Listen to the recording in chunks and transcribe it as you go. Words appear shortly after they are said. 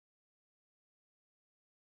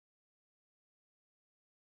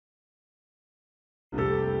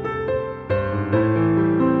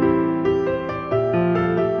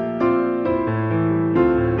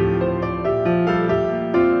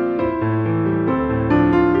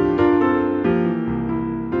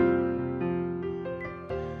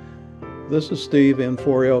This is Steve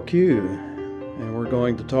N4LQ, and we're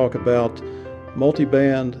going to talk about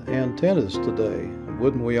multiband antennas today.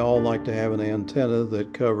 Wouldn't we all like to have an antenna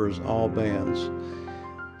that covers all bands?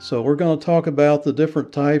 So we're going to talk about the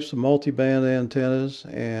different types of multiband antennas,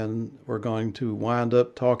 and we're going to wind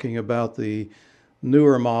up talking about the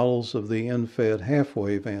newer models of the end-fed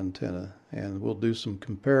half-wave antenna, and we'll do some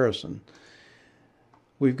comparison.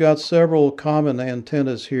 We've got several common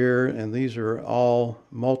antennas here, and these are all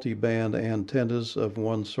multiband antennas of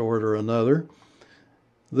one sort or another.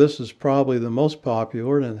 This is probably the most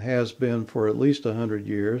popular and has been for at least 100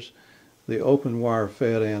 years, the open wire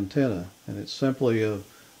fed antenna. And it's simply a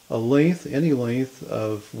length, any length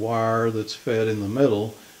of wire that's fed in the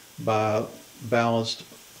middle by a balanced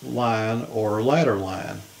line or ladder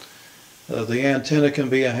line. The antenna can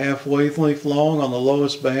be a half wavelength long on the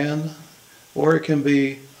lowest band, or it can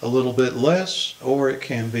be a little bit less, or it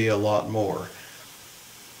can be a lot more.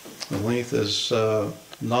 The length is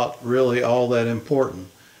not really all that important.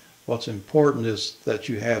 What's important is that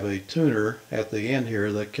you have a tuner at the end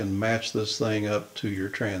here that can match this thing up to your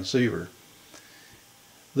transceiver.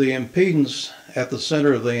 The impedance at the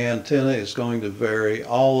center of the antenna is going to vary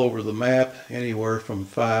all over the map, anywhere from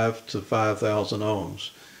 5 to 5,000 ohms.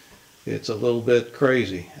 It's a little bit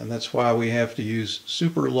crazy, and that's why we have to use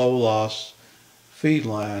super low loss feed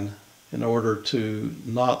line in order to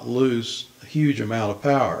not lose a huge amount of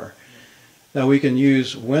power. Now we can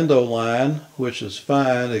use window line, which is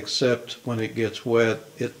fine, except when it gets wet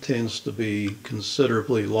it tends to be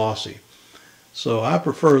considerably lossy. So I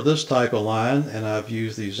prefer this type of line, and I've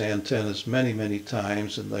used these antennas many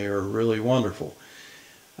times, and they are really wonderful.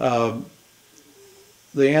 The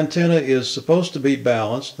antenna is supposed to be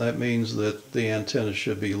balanced. That means that the antenna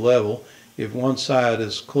should be level. If one side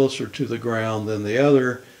is closer to the ground than the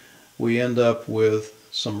other, we end up with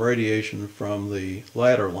some radiation from the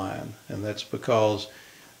ladder line, and that's because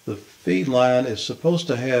the feed line is supposed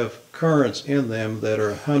to have currents in them that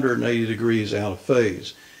are 180 degrees out of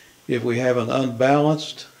phase. If we have an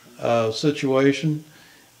unbalanced situation,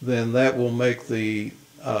 then that will make the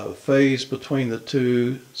phase between the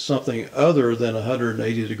two something other than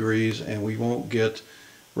 180 degrees, and we won't get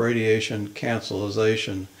radiation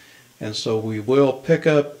cancellation. And so we will pick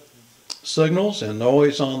up signals and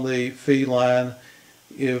noise on the feed line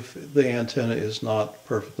if the antenna is not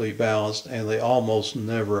perfectly balanced, and they almost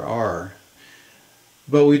never are.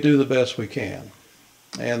 But we do the best we can.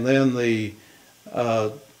 And then the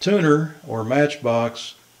tuner or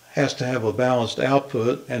matchbox has to have a balanced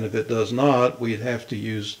output, and if it does not, we'd have to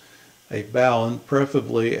use a balun,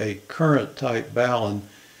 preferably a current type balun,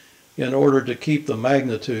 in order to keep the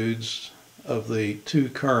magnitudes of the two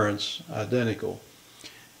currents identical.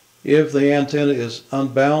 If the antenna is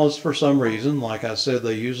unbalanced for some reason, like I said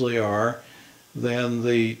they usually are, then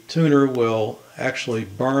the tuner will actually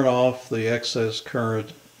burn off the excess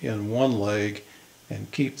current in one leg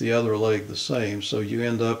and keep the other leg the same, so you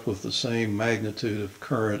end up with the same magnitude of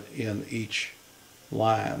current in each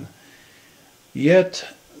line. Yet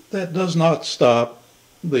that does not stop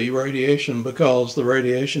the radiation, because the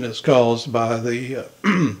radiation is caused by the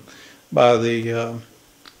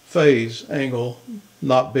phase angle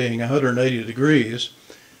not being 180 degrees,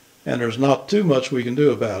 and there's not too much we can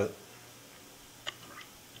do about it.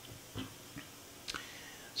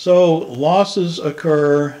 So losses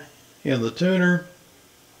occur in the tuner,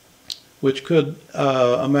 which could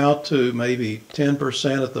amount to maybe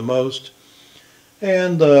 10% at the most,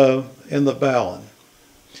 and in the balun.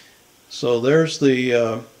 So there's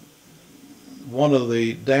the one of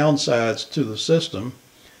the downsides to the system.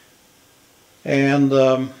 And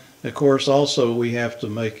of course also we have to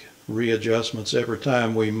make readjustments every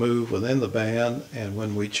time we move within the band and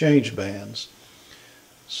when we change bands.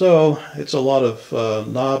 So it's a lot of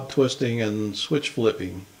knob twisting and switch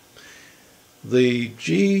flipping. The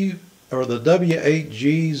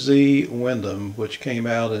W8GZ Wyndham, which came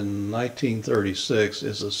out in 1936,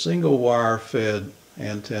 is a single wire fed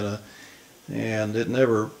antenna, and it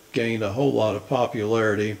never gained a whole lot of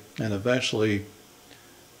popularity, and eventually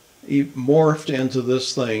morphed into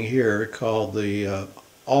this thing here called the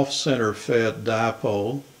off-center fed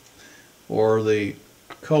dipole, or the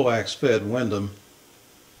coax fed Wyndham.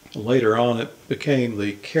 Later on it became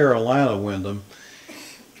the Carolina Wyndham,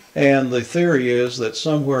 and the theory is that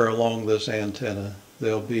somewhere along this antenna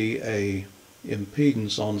there'll be a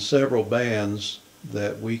impedance on several bands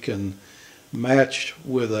that we can match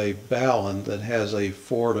with a balun that has a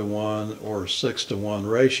 4:1 or 6:1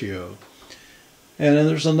 ratio. And then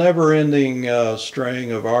there's a never-ending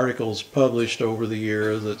string of articles published over the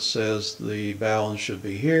year that says the balun should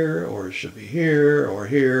be here, or it should be here, or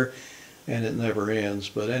here, and it never ends.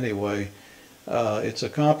 But anyway, It's a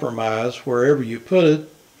compromise wherever you put it,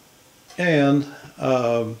 and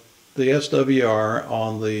the SWR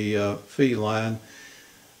on the feed line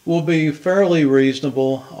will be fairly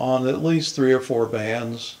reasonable on at least 3 or 4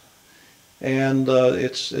 bands, and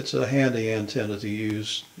it's a handy antenna to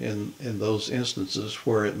use in those instances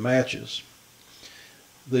where it matches.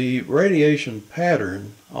 The radiation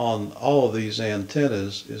pattern on all of these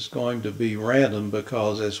antennas is going to be random,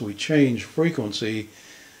 because as we change frequency,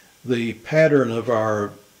 the pattern of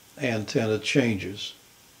our antenna changes.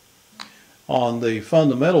 On the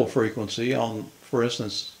fundamental frequency, for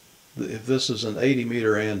instance, if this is an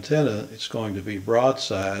 80-meter antenna, it's going to be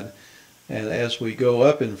broadside, and as we go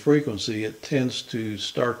up in frequency, it tends to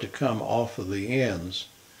start to come off of the ends.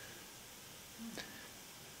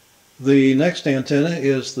 The next antenna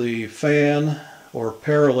is the fan or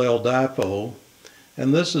parallel dipole,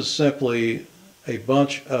 and this is simply a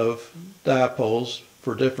bunch of dipoles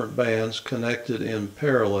for different bands connected in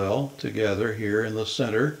parallel together here in the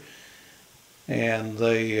center, and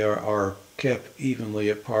they are kept evenly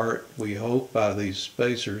apart, we hope, by these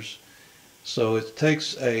spacers. So it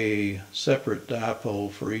takes a separate dipole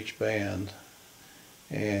for each band,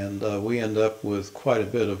 and we end up with quite a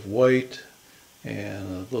bit of weight and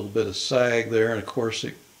a little bit of sag there, and of course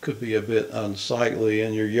it could be a bit unsightly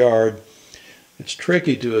in your yard. It's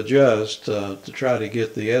tricky to adjust to try to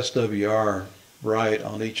get the SWR right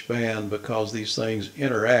on each band, because these things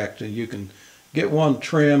interact, and you can get one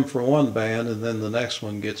trim for one band and then the next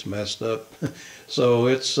one gets messed up. So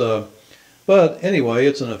it's but anyway,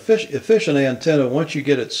 it's an efficient antenna once you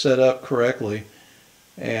get it set up correctly.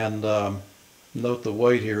 And note the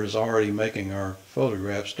weight here is already making our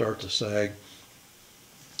photograph start to sag.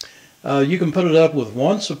 You can put it up with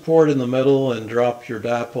one support in the middle and drop your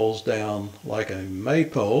dipoles down like a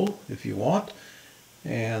maypole if you want,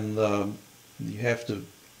 and you have to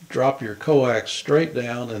drop your coax straight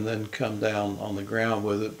down and then come down on the ground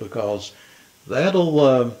with it, because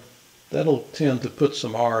that'll tend to put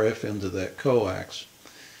some RF into that coax.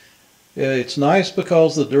 It's nice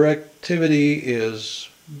because the directivity is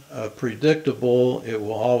predictable. It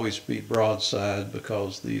will always be broadside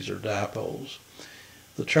because these are dipoles.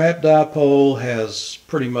 The trap dipole has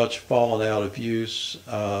pretty much fallen out of use.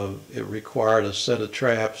 It required a set of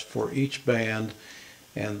traps for each band,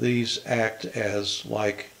 and these act as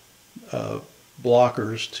like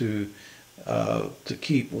blockers to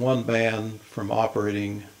keep one band from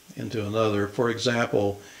operating into another. For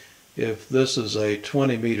example, if this is a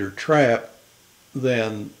 20-meter trap,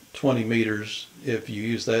 then 20 meters, if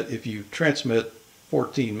you transmit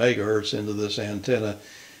 14 megahertz into this antenna,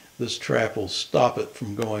 this trap will stop it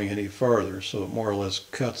from going any further, so it more or less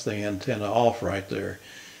cuts the antenna off right there.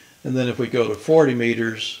 And then if we go to 40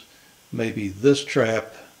 meters, maybe this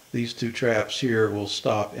trap, these two traps here, will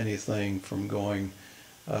stop anything from going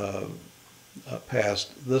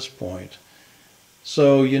past this point.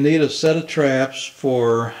 So you need a set of traps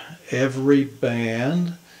for every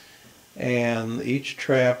band, and each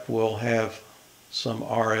trap will have some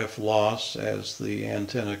RF loss as the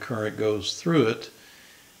antenna current goes through it.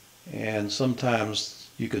 And sometimes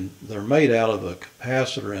they're made out of a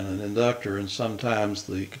capacitor and an inductor, and sometimes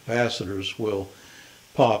the capacitors will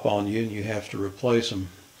pop on you and you have to replace them.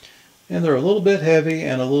 And they're a little bit heavy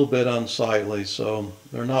and a little bit unsightly, so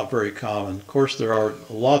they're not very common. Of course, there are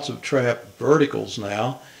lots of trap verticals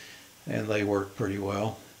now, and they work pretty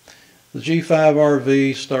well. The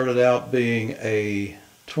G5RV started out being a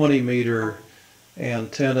 20-meter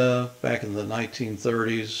antenna back in the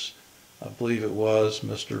 1930s. I believe it was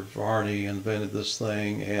Mr. Varney invented this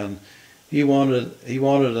thing, and he wanted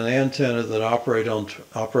an antenna that operated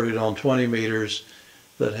on 20 meters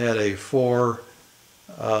that had a four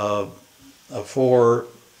loaf,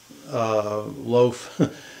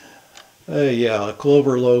 a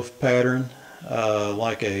clover loaf pattern,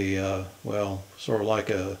 like a well, sort of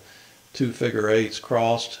like a 2 figure eights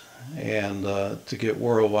crossed, and to get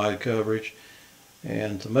worldwide coverage.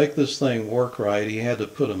 And to make this thing work right, he had to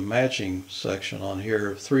put a matching section on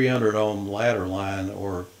here, 300 ohm ladder line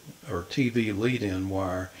or TV lead-in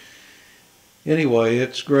wire. Anyway,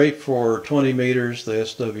 it's great for 20 meters. The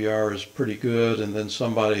SWR is pretty good, and then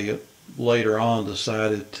somebody later on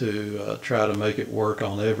decided to try to make it work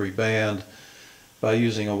on every band by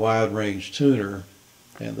using a wide range tuner.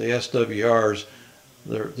 And the SWRs,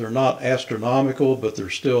 they're not astronomical, but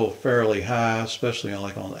they're still fairly high, especially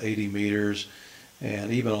like on 80 meters.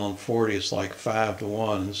 And even on 40, it's like 5 to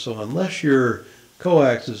 1. And so unless your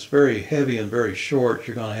coax is very heavy and very short,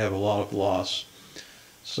 you're going to have a lot of loss.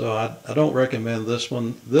 So I don't recommend this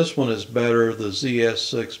one. This one is better, the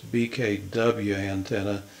ZS6 BKW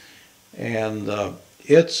antenna. And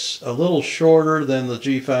It's a little shorter than the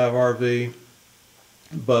G5RV,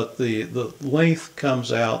 but the length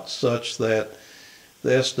comes out such that the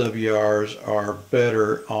SWRs are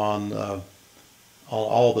better on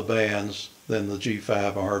all the bands than the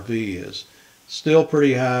G5RV is. Still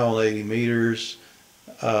pretty high on 80 meters.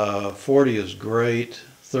 40 is great.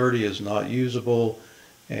 30 is not usable.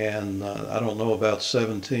 And I don't know about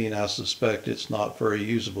 17. I suspect it's not very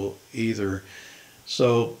usable either.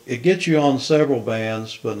 So it gets you on several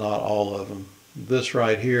bands, but not all of them. This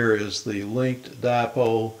right here is the linked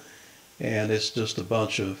dipole, and it's just a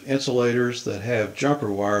bunch of insulators that have jumper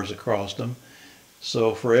wires across them.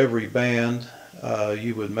 So for every band,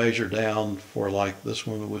 you would measure down for, like this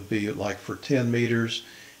one would be like for 10 meters,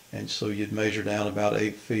 and so you'd measure down about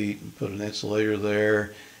 8 feet and put an insulator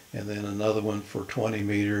there, and then another one for 20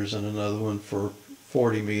 meters and another one for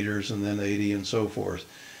 40 meters and then 80 and so forth.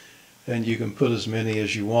 And you can put as many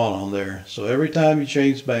as you want on there. So every time you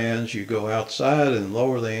change bands, you go outside and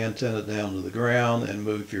lower the antenna down to the ground and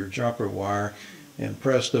move your jumper wire, and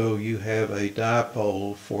presto, you have a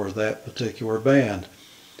dipole for that particular band.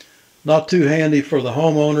 Not too handy for the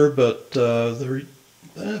homeowner, but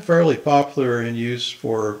they're fairly popular in use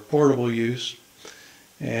for portable use.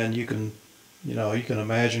 And you can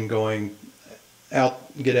imagine going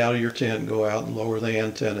out, get out of your tent and go out and lower the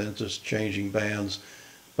antenna and just changing bands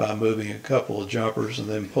by moving a couple of jumpers and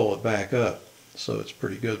then pull it back up. So it's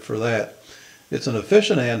pretty good for that. It's an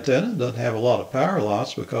efficient antenna, doesn't have a lot of power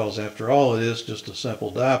loss because after all it is just a simple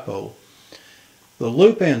dipole. The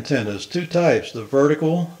loop antennas, two types, the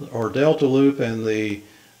vertical or delta loop and the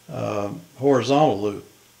horizontal loop.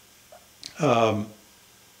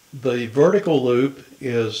 The vertical loop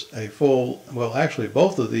is a full, well actually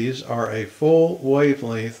both of these are a full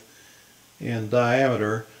wavelength in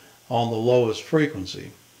diameter on the lowest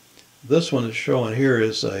frequency. This one is showing here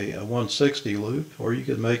is a 160 loop, or you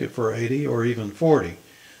could make it for 80 or even 40,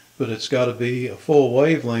 but it's got to be a full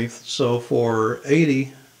wavelength. So for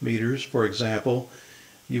 80 meters, for example,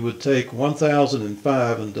 you would take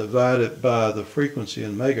 1005 and divide it by the frequency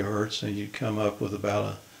in megahertz, and you'd come up with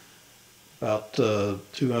about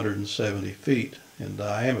 270 feet in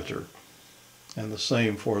diameter. And the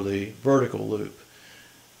same for the vertical loop.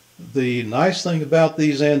 The nice thing about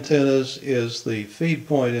these antennas is the feed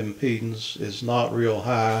point impedance is not real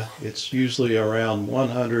high. It's usually around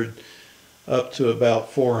 100 up to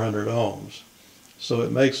about 400 ohms. So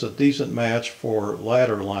it makes a decent match for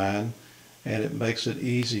ladder line, and it makes it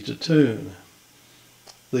easy to tune.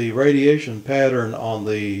 The radiation pattern on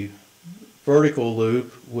the vertical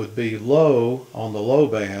loop would be low on the low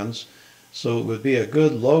bands, so it would be a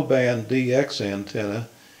good low band DX antenna.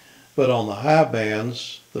 But on the high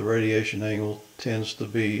bands, the radiation angle tends to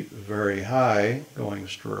be very high, going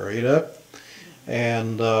straight up,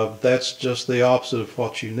 and that's just the opposite of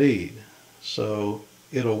what you need. So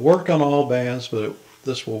it'll work on all bands, but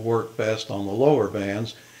this will work best on the lower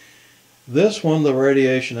bands. This one, the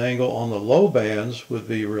radiation angle on the low bands would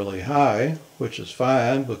be really high, which is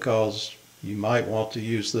fine because you might want to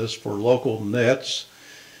use this for local nets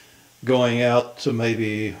going out to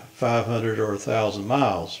maybe 500 or 1,000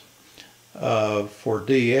 miles. For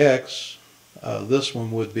DX, this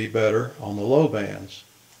one would be better on the low bands.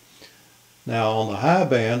 Now on the high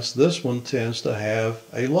bands, this one tends to have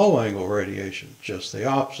a low angle radiation, just the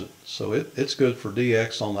opposite. So it's good for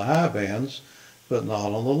DX on the high bands, but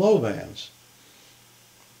not on the low bands.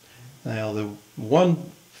 Now the one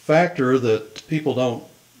factor that people don't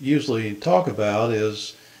usually talk about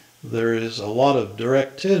is there is a lot of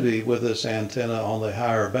directivity with this antenna on the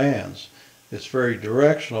higher bands. It's very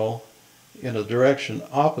directional in a direction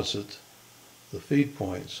opposite the feed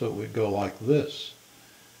point, so it would go like this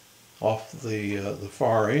off the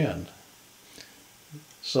far end.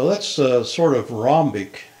 So that's sort of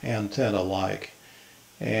rhombic antenna like,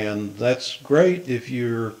 and that's great if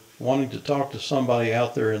you're wanting to talk to somebody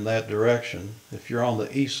out there in that direction. If you're on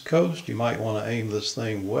the East Coast, you might want to aim this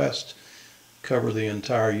thing west, cover the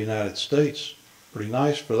entire United States. Pretty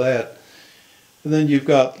nice for that. And then you've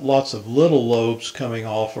got lots of little lobes coming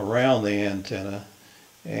off around the antenna,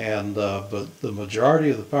 and but the majority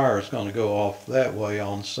of the power is going to go off that way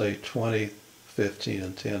on, say, 20, 15,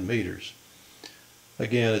 and 10 meters.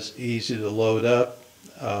 Again, it's easy to load up.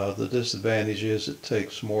 The disadvantage is it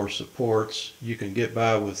takes more supports. You can get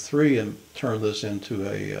by with 3 and turn this into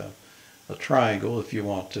a triangle if you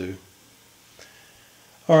want to.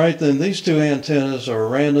 Alright, then these two antennas are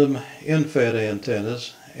random in-fed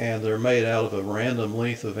antennas, and they're made out of a random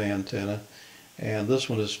length of antenna. And this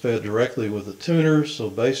one is fed directly with a tuner, so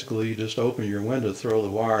basically you just open your window, throw the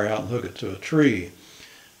wire out, and hook it to a tree.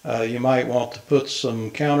 You might want to put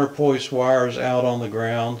some counterpoise wires out on the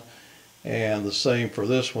ground, and the same for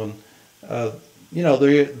this one. Uh,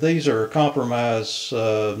 these are compromise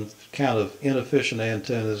kind of inefficient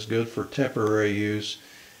antennas, good for temporary use.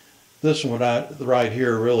 This one right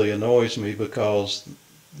here really annoys me because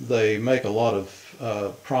they make a lot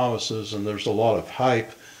of promises, and there's a lot of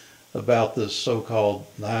hype about this so-called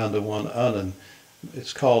 9-to-1 unun.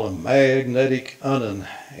 It's called a magnetic unun,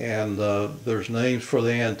 and there's names for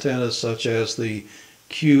the antennas such as the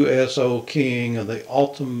QSO King and the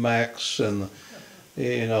Ultimax, and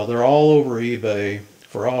they're all over eBay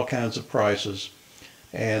for all kinds of prices,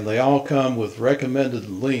 and they all come with recommended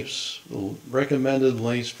lengths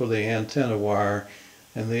for the antenna wire,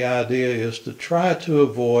 and the idea is to try to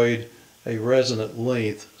avoid a resonant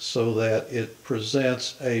length so that it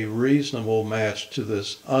presents a reasonable match to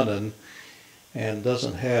this unun and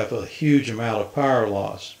doesn't have a huge amount of power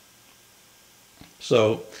loss.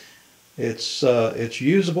 So it's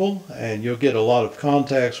usable, and you'll get a lot of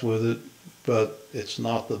contacts with it, but it's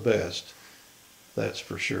not the best, that's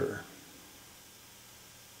for sure.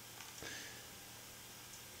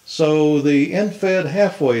 So the end-fed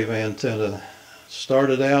half-wave antenna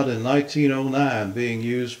started out in 1909 being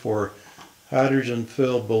used for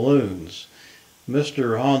hydrogen-filled balloons.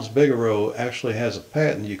 Mr. Hans Bigelow actually has a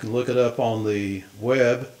patent. You can look it up on the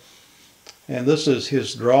web, and this is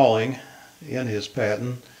his drawing in his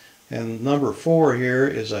patent. And number 4 here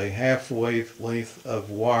is a half wave length of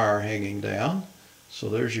wire hanging down. So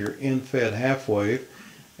there's your end-fed half wave,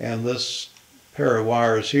 and this pair of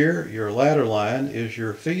wires here, your ladder line, is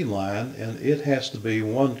your feed line, and it has to be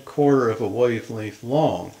 1/4 of a wavelength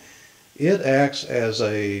long. It acts as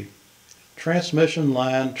a transmission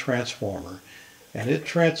line transformer, and it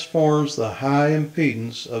transforms the high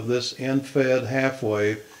impedance of this end-fed half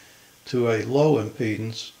wave to a low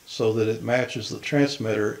impedance so that it matches the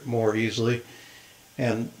transmitter more easily,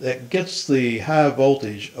 and that gets the high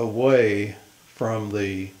voltage away from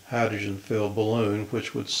the hydrogen-filled balloon,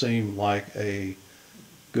 which would seem like a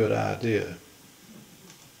good idea.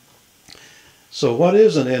 So what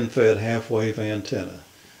is an end-fed half-wave antenna?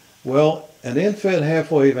 Well, an end-fed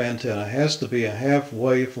half-wave antenna has to be a half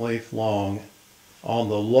wavelength long on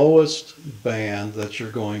the lowest band that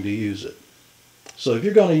you're going to use it. So if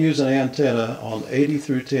you're going to use an antenna on 80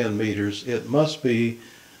 through 10 meters, it must be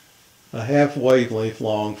a half wavelength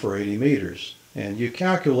long for 80 meters. And you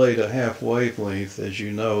calculate a half wavelength, as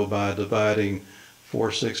you know, by dividing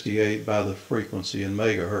 468 by the frequency in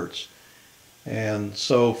megahertz. And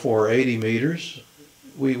so for 80 meters,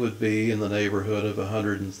 we would be in the neighborhood of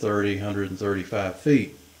 130, 135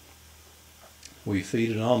 feet. We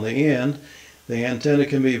feed it on the end. The antenna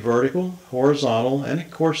can be vertical, horizontal, and of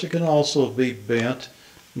course it can also be bent,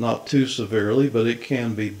 not too severely, but it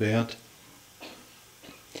can be bent.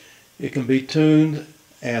 It can be tuned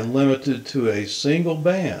and limited to a single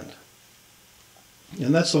band.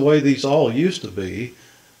 And that's the way these all used to be.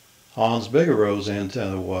 Hans Bigelow's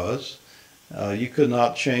antenna was. You could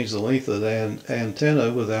not change the length of the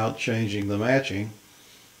antenna without changing the matching.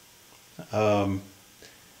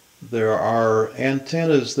 There are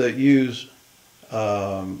antennas that use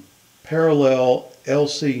parallel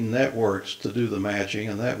LC networks to do the matching,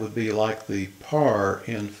 and that would be like the PAR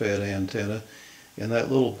end-fed antenna. In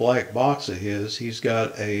that little black box of his, he's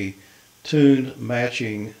got a tuned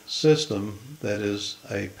matching system that is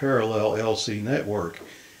a parallel LC network,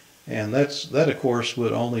 and that of course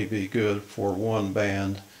would only be good for one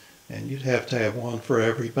band, and you'd have to have one for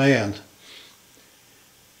every band.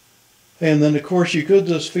 And then of course you could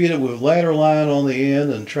just feed it with ladder line on the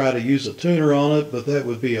end and try to use a tuner on it, but that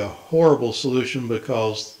would be a horrible solution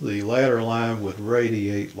because the ladder line would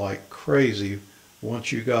radiate like crazy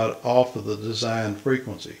once you got off of the design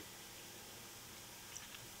frequency.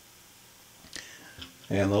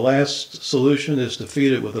 And the last solution is to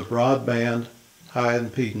feed it with a broadband high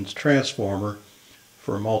impedance transformer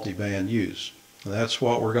for multiband use. And that's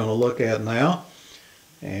what we're going to look at now,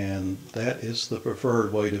 and that is the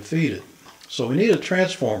preferred way to feed it. So we need a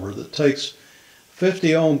transformer that takes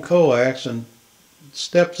 50 ohm coax and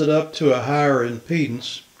steps it up to a higher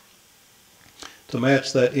impedance to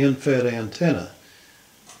match that end-fed antenna.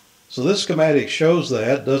 So this schematic shows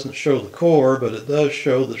that. It doesn't show the core, but it does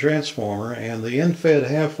show the transformer, and the end-fed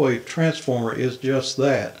half-wave transformer is just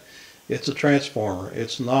that. It's a transformer.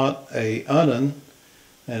 It's not a unun,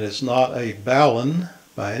 and it's not a balun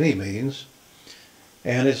by any means,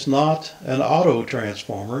 and it's not an auto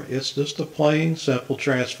transformer. It's just a plain simple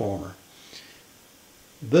transformer.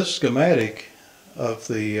 This schematic of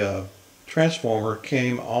the transformer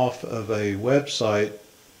came off of a website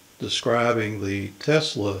describing the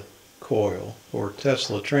Tesla coil or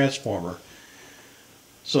Tesla transformer.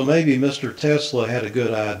 So maybe Mr. Tesla had a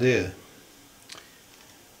good idea.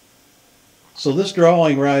 So this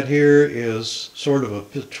drawing right here is sort of a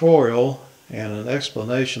pictorial and an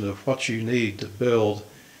explanation of what you need to build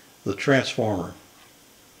the transformer.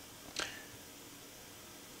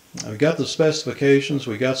 We've got the specifications,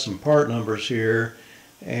 we got some part numbers here,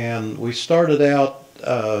 and we started out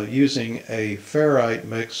using a ferrite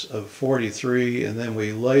mix of 43, and then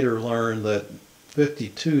we later learned that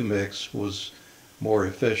 52 mix was more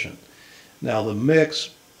efficient. Now the mix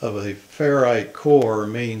of a ferrite core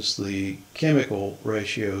means the chemical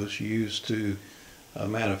ratios used to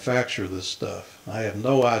manufacture this stuff. I have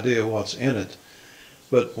no idea what's in it,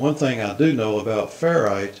 but one thing I do know about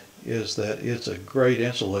ferrite is that it's a great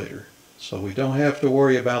insulator. So we don't have to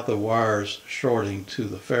worry about the wires shorting to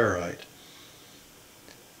the ferrite.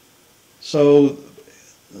 So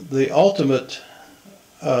the ultimate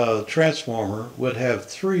transformer would have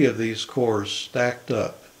 3 of these cores stacked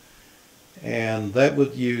up, and that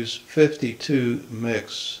would use 52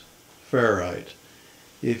 mix ferrite.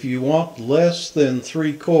 If you want less than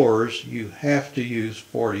 3 cores, you have to use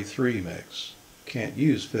 43 mix. Can't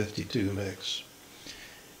use 52 mix.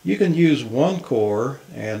 You can use 1 core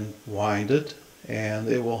and wind it, and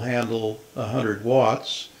it will handle 100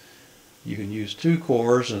 watts. You can use 2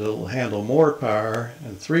 cores and it'll handle more power,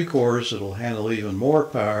 and 3 cores it'll handle even more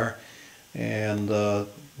power, and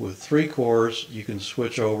with 3 cores you can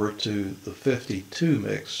switch over to the 52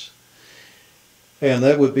 mix, and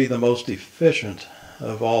that would be the most efficient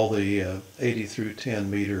of all the 80 through 10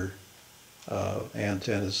 meter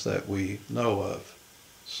antennas that we know of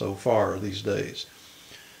so far these days.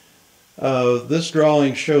 This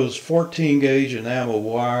drawing shows 14 gauge enamel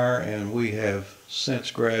wire, and we have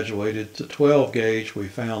since graduated to 12 gauge. We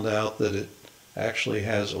found out that it actually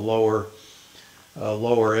has a lower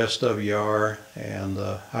SWR and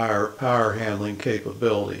higher power handling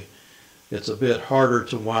capability. It's a bit harder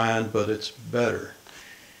to wind, but it's better.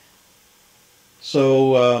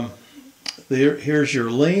 So here's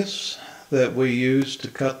your lengths that we use to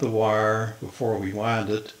cut the wire before we wind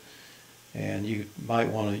it. And you might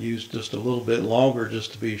want to use just a little bit longer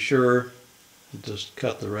just to be sure, and just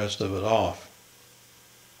cut the rest of it off.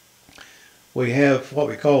 We have what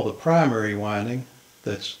we call the primary winding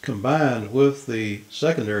that's combined with the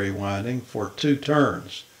secondary winding for 2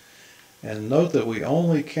 turns. And note that we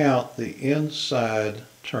only count the inside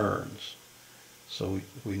turns. So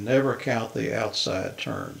we never count the outside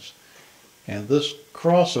turns. And this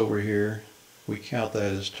crossover here, we count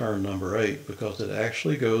that as turn number 8 because it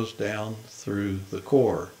actually goes down through the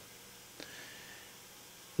core.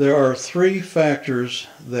 There are 3 factors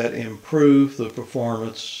that improve the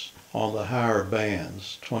performance on the higher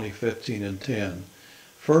bands, 20, 15, and 10.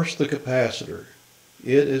 First, the capacitor.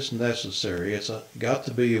 It is necessary. It's got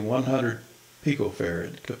to be a 100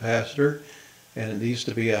 picofarad capacitor, and it needs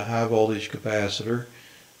to be a high voltage capacitor.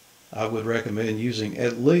 I would recommend using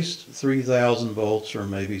at least 3,000 volts or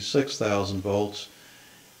maybe 6,000 volts.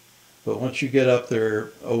 But once you get up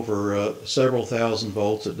there over several thousand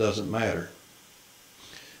volts, it doesn't matter.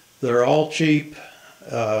 They're all cheap.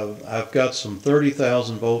 I've got some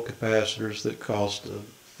 30,000 volt capacitors that cost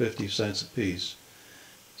 50 cents a piece.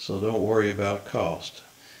 So don't worry about cost.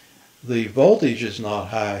 The voltage is not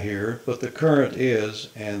high here, but the current is,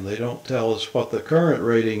 and they don't tell us what the current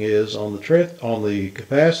rating is on the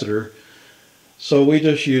capacitor, so we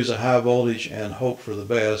just use a high voltage and hope for the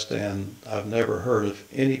best, and I've never heard of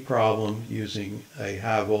any problem using a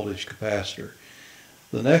high voltage capacitor.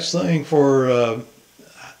 The next thing for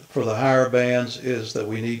the higher bands is that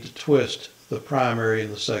we need to twist the primary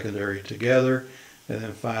and the secondary together, and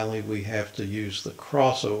then finally we have to use the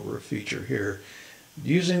crossover feature here.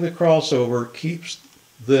 Using the crossover keeps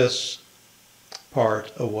this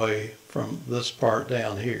part away from this part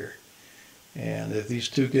down here. And if these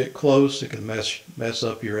two get close, it can mess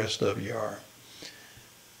up your SWR.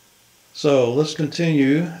 So let's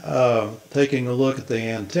continue taking a look at the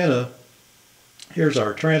antenna. Here's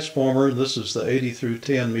our transformer. This is the 80 through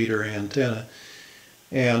 10 meter antenna.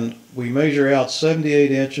 And we measure out 78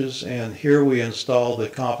 inches, and here we install the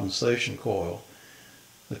compensation coil.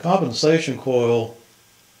 The compensation coil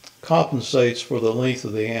compensates for the length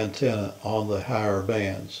of the antenna on the higher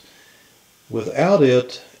bands. Without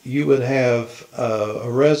it, you would have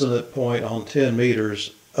a resonant point on 10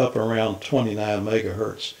 meters up around 29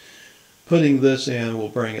 megahertz. Putting this in will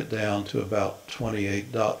bring it down to about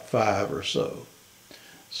 28.5 or so.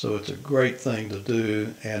 So it's a great thing to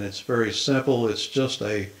do, and it's very simple. It's just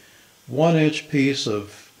a 1-inch piece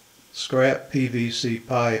of scrap PVC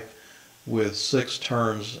pipe with 6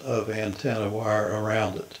 turns of antenna wire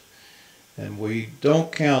around it. And we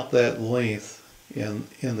don't count that length in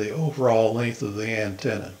the overall length of the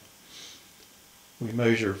antenna. We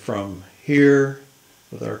measure from here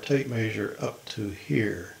with our tape measure up to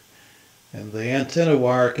here. And the antenna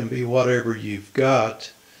wire can be whatever you've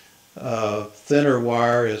got. Thinner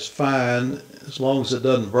wire is fine as long as it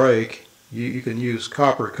doesn't break. You can use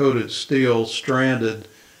copper coated steel stranded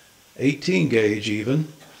 18 gauge even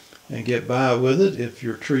and get by with it if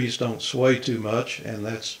your trees don't sway too much, and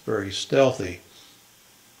that's very stealthy.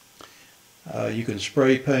 You can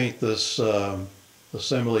spray paint this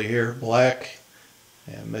assembly here black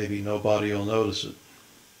and maybe nobody will notice it.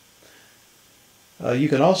 You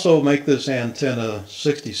can also make this antenna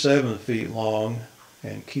 67 feet long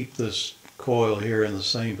and keep this coil here in the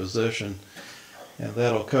same position, and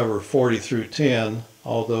that'll cover 40 through 10,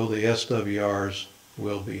 although the SWRs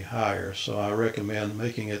will be higher. So I recommend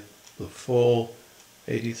making it the full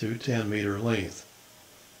 80 through 10 meter length.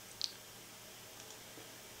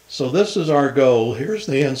 So this is our goal. Here's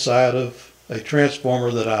the inside of a transformer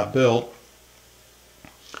that I built,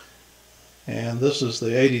 and this is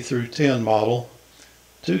the 80 through 10 model.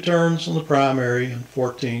 2 turns on the primary and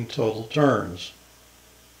 14 total turns.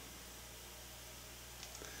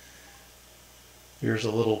 Here's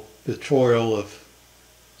a little pictorial of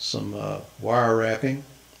some wire wrapping.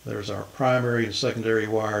 There's our primary and secondary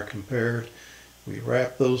wire compared. We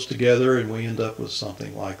wrap those together and we end up with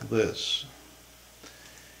something like this.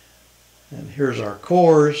 And here's our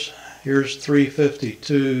cores. Here's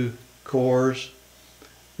 352 cores.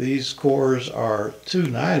 These cores are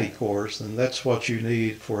 290 cores, and that's what you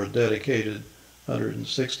need for a dedicated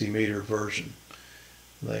 160 meter version.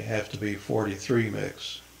 They have to be 43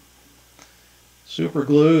 mix. Super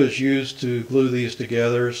glue is used to glue these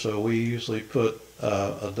together, so we usually put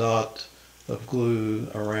a dot of glue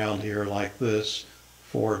around here like this,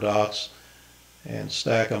 4 dots, and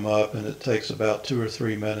stack them up, and it takes about 2 or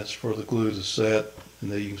 3 minutes for the glue to set,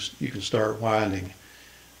 and then you can start winding.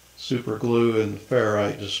 Super glue and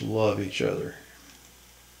ferrite just love each other.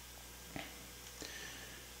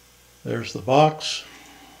 There's the box.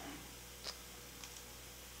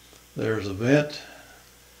 There's a vent.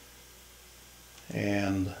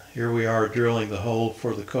 And here we are drilling the hole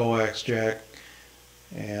for the coax jack.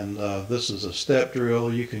 And this is a step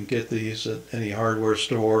drill. You can get these at any hardware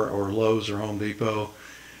store or Lowe's or Home Depot.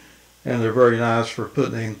 And they're very nice for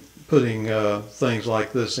putting things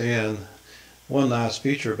like this in. One nice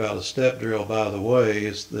feature about a step drill, by the way,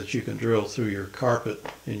 is that you can drill through your carpet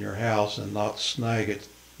in your house and not snag it.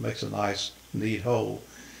 Makes a nice, neat hole.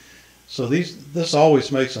 So this always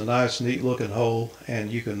makes a nice, neat looking hole, and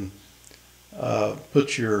you can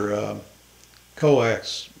put your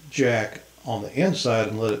coax jack on the inside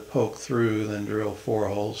and let it poke through, then drill 4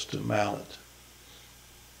 holes to mount it.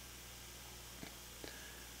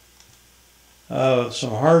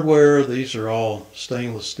 Some hardware. These are all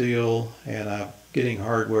stainless steel, and I'm getting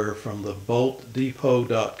hardware from the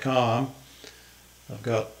boltdepot.com. I've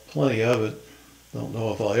got plenty of it. Don't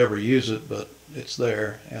know if I'll ever use it, but it's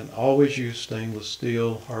there. And always use stainless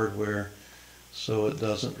steel hardware so it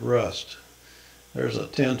doesn't rust. There's a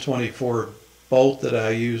 1024 bolt that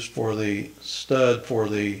I used for the stud for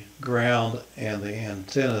the ground and the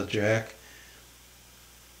antenna jack.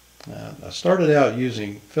 I started out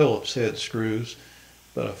using Phillips head screws,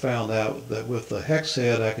 but I found out that with the hex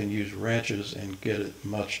head I can use wrenches and get it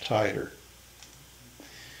much tighter.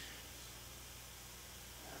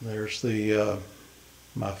 There's the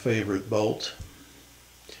my favorite bolt.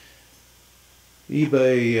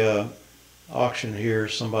 eBay auction here,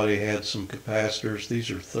 somebody had some capacitors.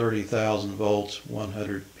 These are 30,000 volts,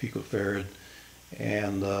 100 picofarad,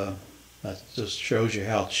 and that just shows you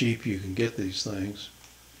how cheap you can get these things.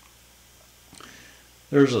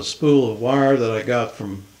 There's a spool of wire that I got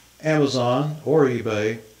from Amazon or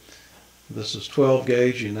eBay. This is 12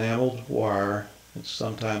 gauge enameled wire. It's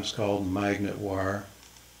sometimes called magnet wire.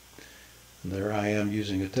 And there I am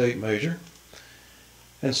using a tape measure.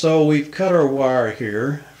 And so we've cut our wire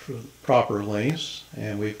here for proper lengths,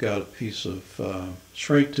 and we've got a piece of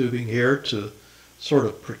shrink tubing here to sort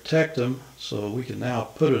of protect them, so we can now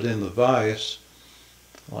put it in the vise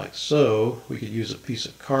like so. We could use a piece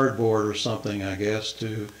of cardboard or something, I guess,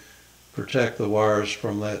 to protect the wires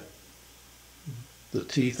from the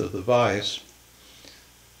teeth of the vise.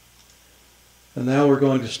 And now we're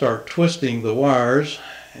going to start twisting the wires,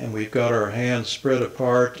 and we've got our hands spread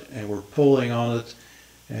apart and we're pulling on it,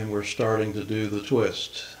 and we're starting to do the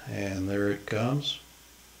twist. And there it comes.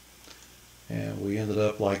 And we ended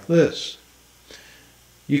up like this.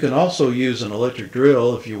 You can also use an electric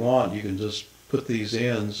drill if you want. You can just put these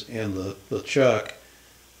ends in the chuck,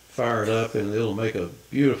 fire it up, and it'll make a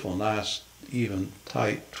beautiful, nice even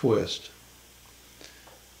tight twist.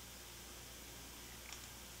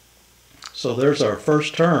 So there's our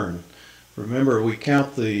first turn. Remember, we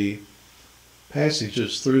count the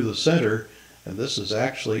passages through the center, and this is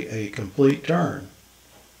actually a complete turn.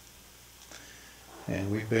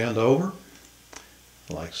 And we bend over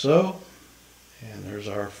like so, and there's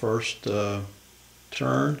our first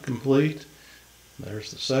turn complete.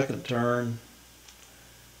 There's the second turn,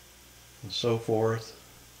 and so forth.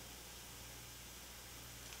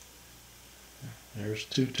 There's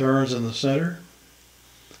 2 turns in the center.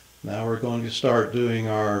 Now we're going to start doing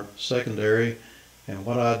our secondary, and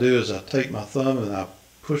what I do is I take my thumb and I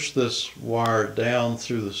push this wire down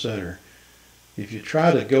through the center. If you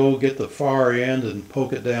try to go get the far end and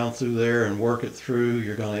poke it down through there and work it through,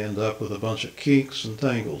 you're going to end up with a bunch of kinks and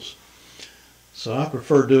tangles. So I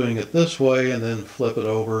prefer doing it this way and then flip it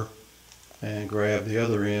over and grab the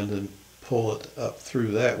other end and pull it up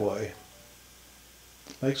through that way.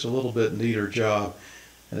 Makes a little bit neater job.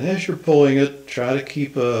 And as you're pulling it, try to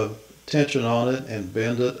keep a tension on it and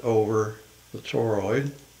bend it over the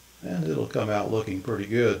toroid, and it'll come out looking pretty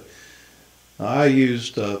good. Now, I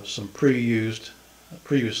used some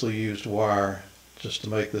previously used wire just to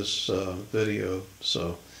make this video,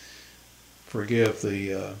 so forgive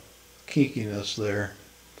the kinkiness there.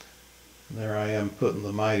 And there I am putting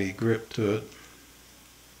the mighty grip to it.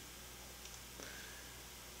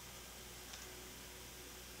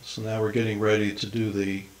 So now we're getting ready to do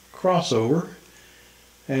the crossover,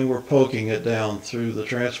 and we're poking it down through the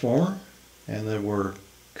transformer, and then we're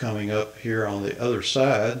coming up here on the other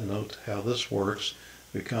side. Note how this works.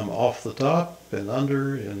 We come off the top and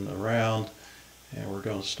under and around, and we're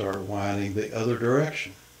going to start winding the other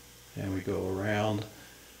direction. And we go around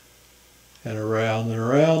and around and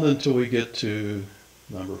around until we get to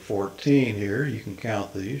number 14 here. You can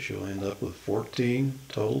count these. You'll end up with 14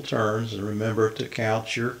 total turns, and remember to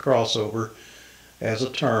count your crossover as a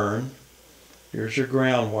turn. Here's your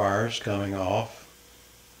ground wires coming off.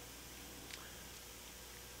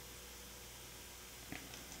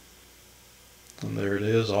 And there it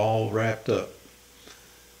is, all wrapped up.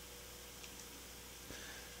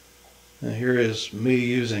 And here is me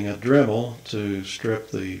using a Dremel to strip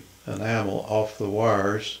the enamel off the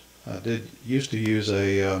wires. I used to use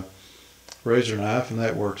a razor knife, and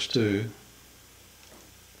that works too.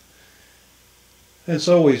 And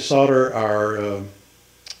so we solder our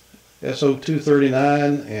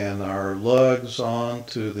SO239 and our lugs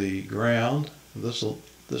onto the ground.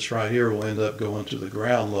 This right here will end up going to the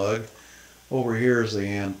ground lug. Over here is the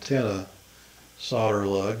antenna solder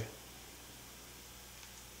lug.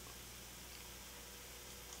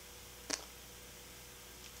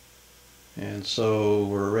 And so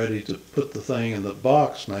we're ready to put the thing in the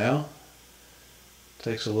box now.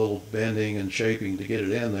 Takes a little bending and shaping to get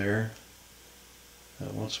it in there.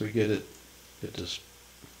 Once we get it, it just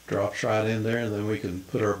drops right in there, and then we can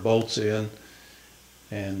put our bolts in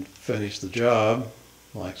and finish the job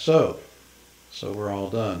like so. So we're all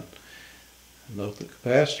done. Note the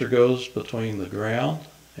capacitor goes between the ground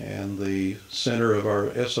and the center of our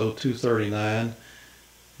SO239,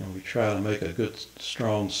 and we try to make a good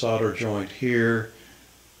strong solder joint here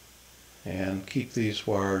and keep these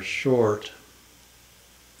wires short.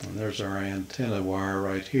 And there's our antenna wire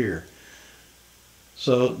right here.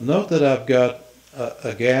 So note that I've got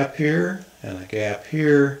a gap here and a gap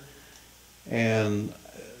here, and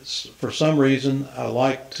for some reason I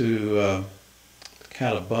like to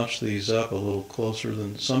kind of bunch these up a little closer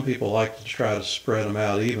than some people like to try to spread them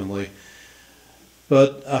out evenly.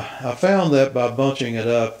 But I found that by bunching it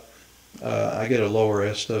up, I get a lower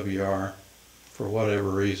SWR for whatever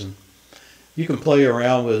reason. You can play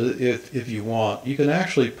around with it if you want. You can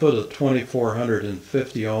actually put a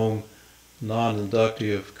 2450 ohm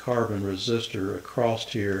non-inductive carbon resistor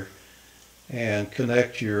across here and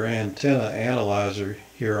connect your antenna analyzer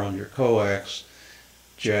here on your coax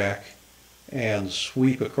jack and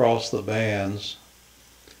sweep across the bands,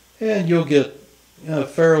 and you'll get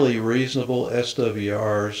fairly reasonable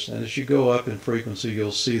SWRs. And as you go up in frequency,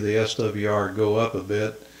 you'll see the SWR go up a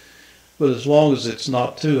bit, but as long as it's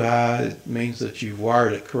not too high, it means that you've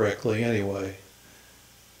wired it correctly anyway.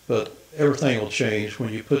 But everything will change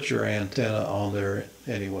when you put your antenna on there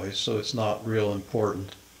anyway, so it's not real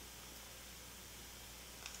important.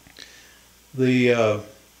 The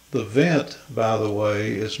vent, by the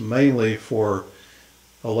way, is mainly for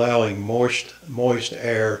allowing moist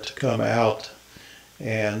air to come out,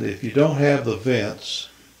 and if you don't have the vents,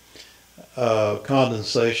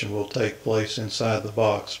 condensation will take place inside the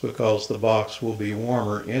box, because the box will be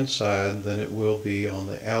warmer inside than it will be on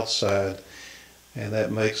the outside, and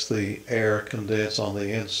that makes the air condense on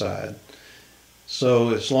the inside.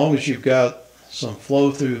 So as long as you've got some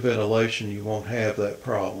flow-through ventilation, you won't have that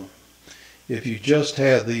problem. If you just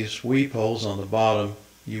had these weep holes on the bottom,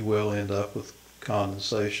 you will end up with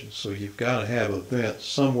condensation. So you've got to have a vent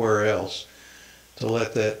somewhere else to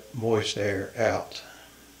let that moist air out.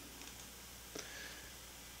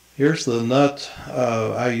 Here's the nut.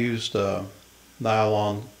 I used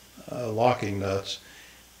nylon locking nuts,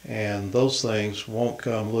 and those things won't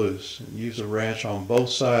come loose. Use a wrench on both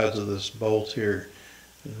sides of this bolt here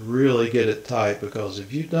and really get it tight, because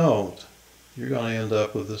if you don't, you're going to end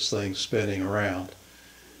up with this thing spinning around.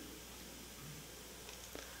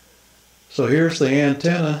 So here's the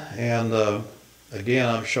antenna, and again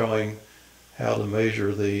I'm showing how to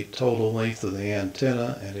measure the total length of the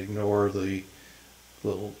antenna and ignore the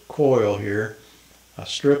little coil here. I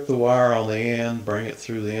strip the wire on the end, bring it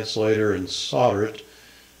through the insulator and solder it.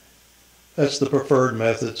 That's the preferred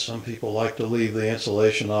method. Some people like to leave the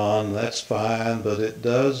insulation on. That's fine, but it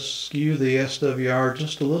does skew the SWR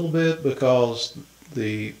just a little bit because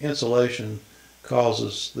the insulation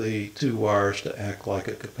causes the two wires to act like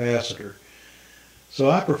a capacitor. So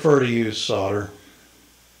I prefer to use solder.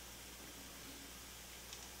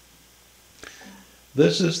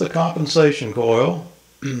 This is the compensation coil,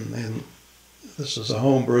 and this is a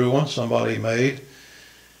homebrew one somebody made.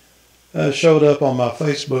 Showed up on my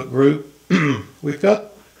Facebook group. We've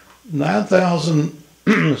got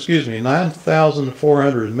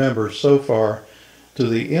 9,400 members so far to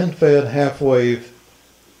the end-fed half-wave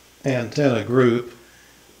antenna group,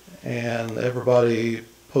 and everybody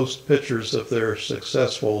posts pictures of their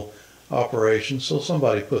successful operations. So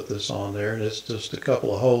somebody put this on there, and it's just a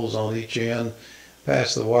couple of holes on each end.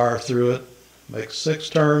 Pass the wire through it, make 6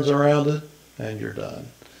 turns around it, and you're done.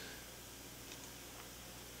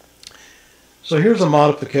 So here's a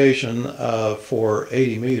modification for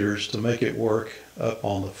 80 meters to make it work up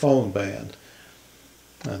on the phone band.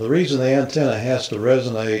 Now, the reason the antenna has to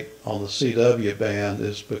resonate on the CW band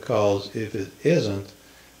is because if it isn't,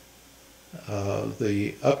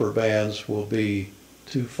 the upper bands will be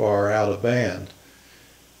too far out of band.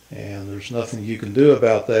 And there's nothing you can do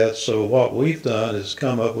about that. So what we've done is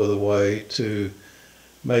come up with a way to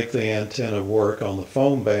make the antenna work on the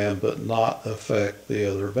phone band but not affect the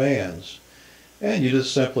other bands. And you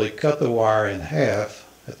just simply cut the wire in half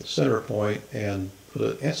at the center point and put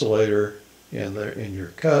an insulator in there in your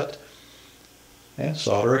cut and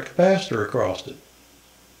solder a capacitor across it.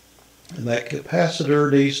 And that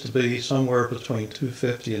capacitor needs to be somewhere between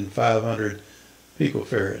 250 and 500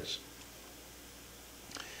 picofarads.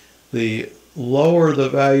 The lower the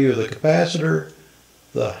value of the capacitor,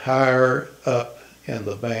 the higher up in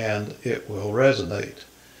the band it will resonate.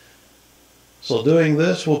 So doing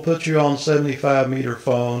this will put you on 75 meter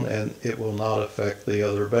phone, and it will not affect the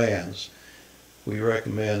other bands. We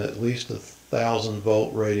recommend at least 1,000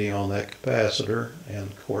 volt rating on that capacitor,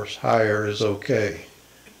 and of course higher is okay.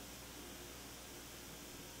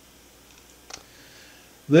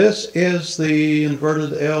 This is the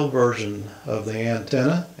inverted L version of the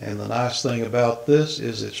antenna, and the nice thing about this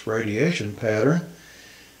is its radiation pattern.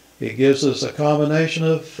 It gives us a combination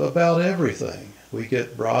of about everything. We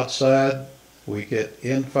get broadside, we get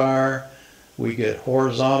in-fire, we get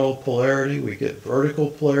horizontal polarity, we get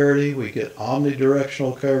vertical polarity, we get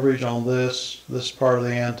omnidirectional coverage on this part of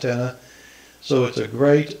the antenna. So it's a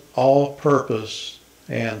great all-purpose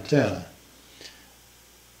antenna.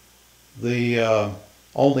 The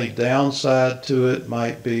only downside to it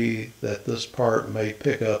might be that this part may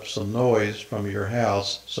pick up some noise from your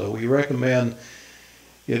house. So we recommend,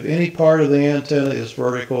 if any part of the antenna is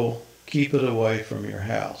vertical, keep it away from your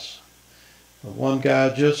house. One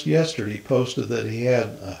guy just yesterday posted that he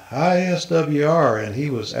had a high SWR, and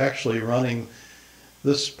he was actually running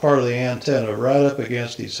this part of the antenna right up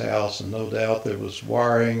against his house, and no doubt there was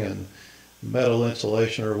wiring and metal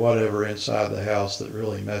insulation or whatever inside the house that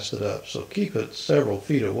really messed it up. So keep it several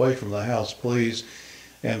feet away from the house, please,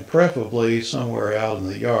 and preferably somewhere out in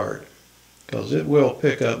the yard, because it will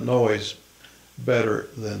pick up noise better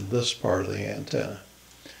than this part of the antenna.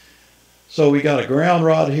 So we got a ground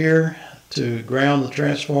rod here to ground the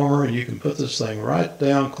transformer, and you can put this thing right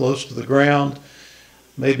down close to the ground,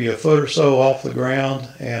 maybe a foot or so off the ground,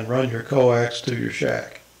 and run your coax to your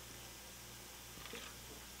shack.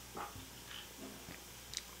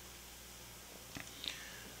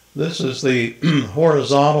 This is the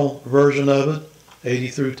horizontal version of it, 80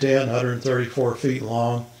 through 10, 134 feet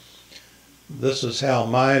long. This is how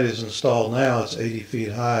mine is installed now. It's 80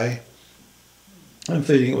 feet high. I'm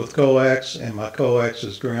feeding it with coax, and my coax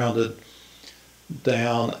is grounded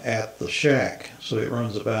down at the shack. So it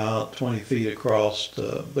runs about 20 feet across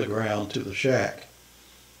the ground to the shack.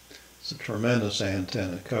 It's a tremendous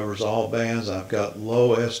antenna. It covers all bands. I've got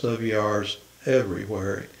low SWRs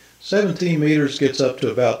everywhere. 17 meters gets up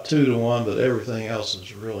to about 2 to 1, but everything else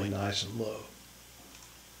is really nice and low.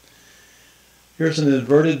 Here's an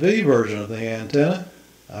inverted V version of the antenna.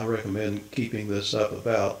 I recommend keeping this up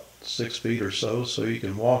about 6 feet or so you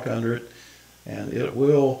can walk under it, and it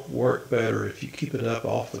will work better if you keep it up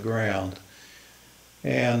off the ground.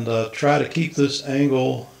 And try to keep this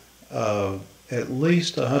angle at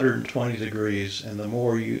least 120 degrees, and the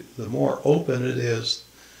more open it is,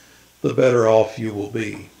 the better off you will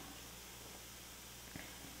be.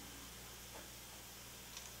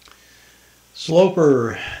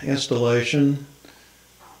 Sloper installation,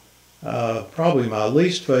 probably my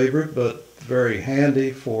least favorite, but very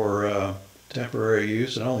handy for temporary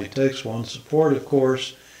use. It only takes one support, of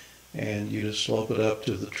course, and you just slope it up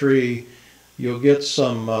to the tree. You'll get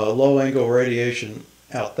some low angle radiation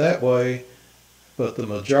out that way, but the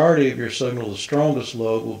majority of your signal, the strongest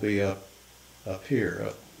load, will be up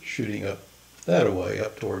here, shooting up that way,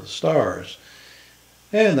 up toward the stars.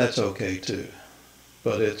 And that's okay too.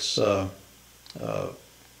 But it's not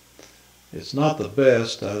the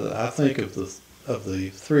best. I think of the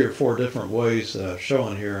 3 or 4 different ways that I've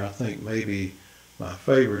shown here, I think maybe my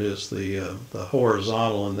favorite is the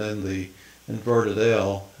horizontal, and then the inverted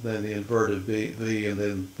L, then the inverted V, and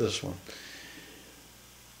then this one.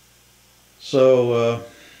 So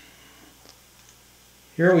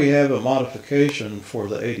here we have a modification for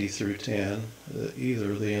the 80 through 10,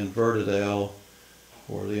 either the inverted L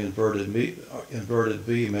or the inverted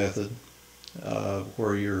V method,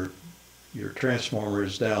 where your transformer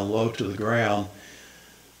is down low to the ground.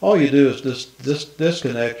 All you do is just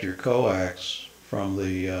disconnect your coax from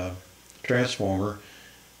the transformer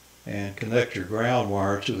and connect your ground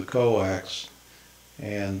wire to the coax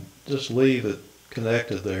and just leave it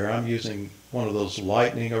connected there. I'm using one of those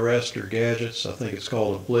lightning arrestor gadgets. I think it's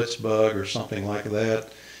called a blitz bug or something like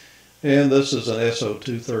that. And this is an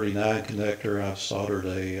SO239 connector. I've soldered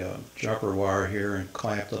a jumper wire here and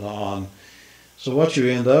clamped it on. So what you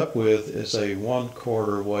end up with is a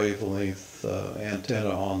 1/4 wavelength antenna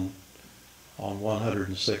on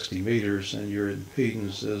 160 meters, and your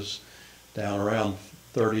impedance is down around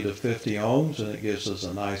 30 to 50 ohms, and it gives us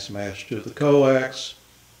a nice match to the coax,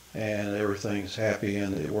 and everything's happy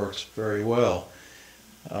and it works very well.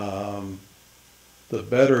 The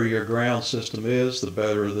better your ground system is, the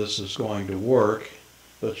better this is going to work,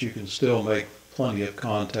 but you can still make plenty of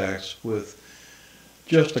contacts with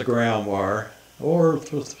just a ground wire, or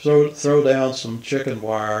throw down some chicken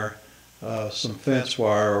wire, some fence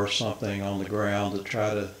wire or something on the ground to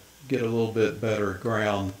try to get a little bit better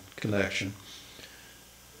ground connection.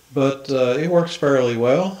 But it works fairly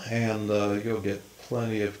well, and you'll get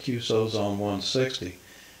plenty of QSOs on 160.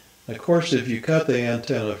 Of course, if you cut the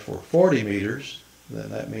antenna for 40 meters, then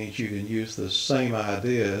that means you can use the same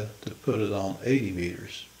idea to put it on 80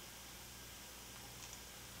 meters.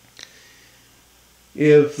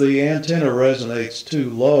 If the antenna resonates too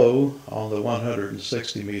low on the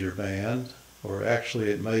 160 meter band, or actually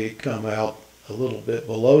it may come out a little bit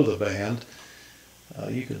below the band,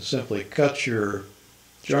 you can simply cut your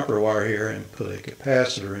jumper wire here and put a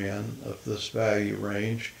capacitor in of this value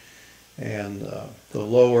range, and the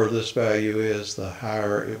lower this value is, the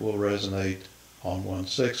higher it will resonate on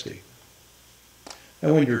 160.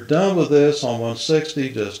 And when you're done with this on 160,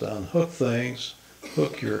 just unhook things,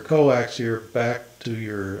 hook your coax here back to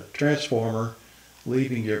your transformer,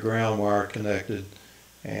 leaving your ground wire connected,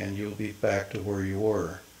 and you'll be back to where you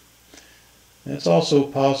were. And it's also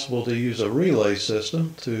possible to use a relay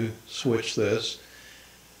system to switch this.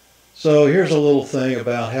 So here's a little thing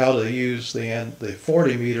about how to use the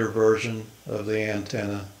 40 meter version of the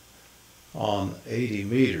antenna on 80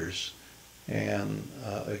 meters. And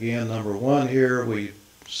again, number one here, we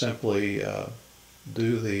simply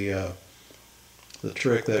do the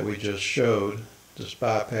trick that we just showed, just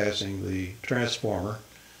bypassing the transformer.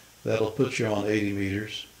 That'll put you on 80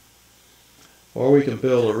 meters. Or we can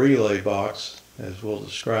build a relay box, as we'll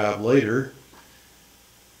describe later.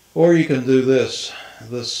 Or you can do this.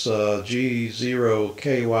 This G0KYA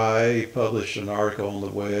published an article on the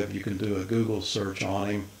web. You can do a Google search on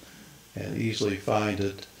him and easily find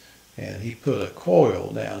it. And he put a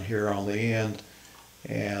coil down here on the end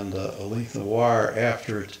and a length of wire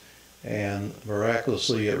after it, and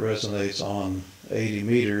miraculously it resonates on 80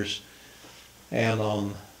 meters and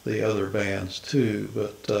on the other bands too.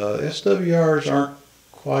 But SWRs aren't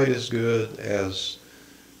quite as good as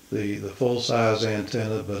the full-size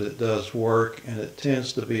antenna, but it does work, and it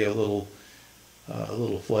tends to be a little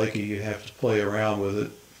flaky. You have to play around with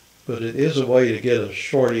it, but it is a way to get a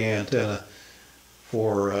shorty antenna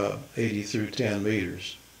for 80 through 10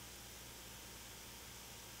 meters.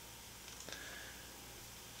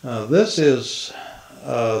 This is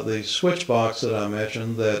the switch box that I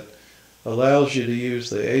mentioned that allows you to use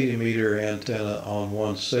the 80 meter antenna on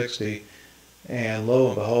 160, and lo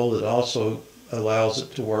and behold, it also allows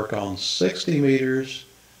it to work on 60 meters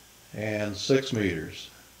and 6 meters.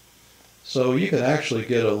 So you can actually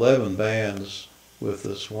get 11 bands with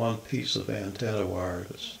this one piece of antenna wire.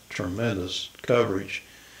 It's tremendous coverage.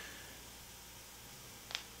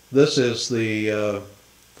 This is the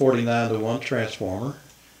 49-to-1 transformer.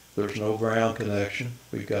 There's no ground connection.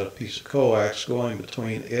 We've got a piece of coax going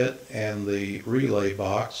between it and the relay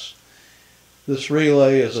box. This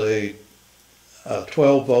relay is a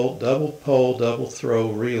 12-volt double pole, double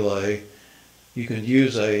throw relay. You can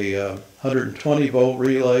use a 120-volt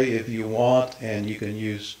relay if you want, and you can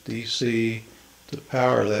use DC to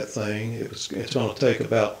power that thing. It's going to take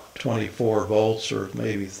about 24 volts or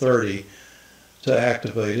maybe 30 to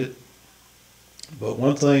activate it. But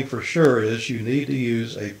one thing for sure is you need to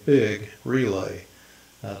use a big relay.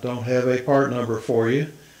 I don't have a part number for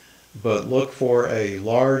you, but look for a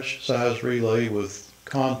large size relay with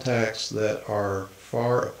contacts that are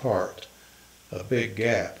far apart. A big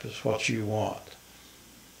gap is what you want.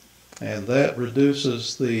 And that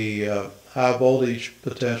reduces the high voltage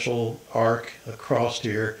potential arc across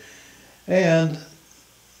here, and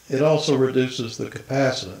it also reduces the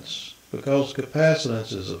capacitance. Because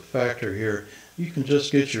capacitance is a factor here, you can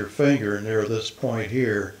just get your finger near this point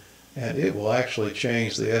here and it will actually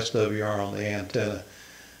change the SWR on the antenna.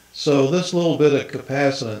 So this little bit of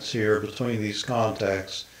capacitance here between these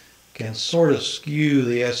contacts can sort of skew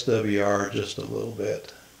the SWR just a little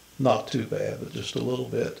bit. Not too bad, but just a little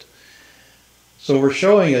bit. So we're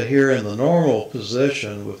showing it here in the normal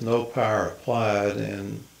position with no power applied,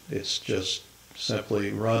 and it's just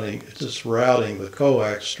simply running, it's just routing the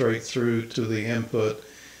coax straight through to the input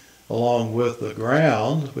along with the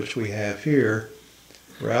ground, which we have here,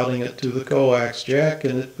 routing it to the coax jack,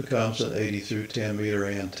 and it becomes an 80 through 10 meter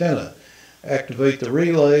antenna. Activate the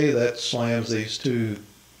relay, that slams these two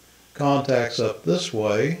contacts up this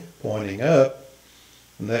way, pointing up,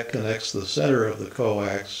 and that connects the center of the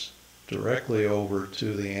coax directly over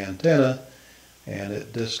to the antenna, and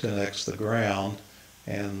it disconnects the ground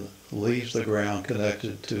and leaves the ground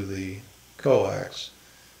connected to the coax.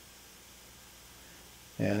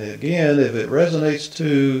 And again, if it resonates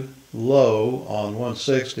too low on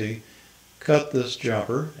 160, cut this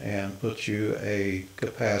jumper and put you a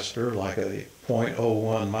capacitor, like a 0.01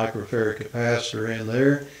 microfarad capacitor in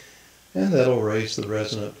there, and that'll raise the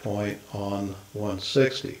resonant point on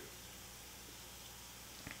 160.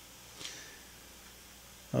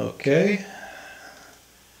 Okay,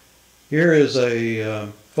 here is a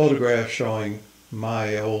photograph showing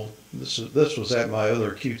my old, this was at my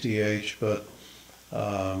other QTH, but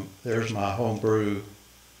there's my homebrew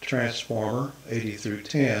transformer, 80 through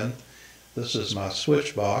 10. This is my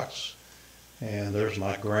switch box, and there's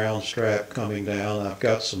my ground strap coming down. I've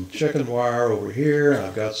got some chicken wire over here, and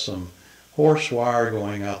I've got some horse wire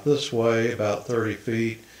going out this way about 30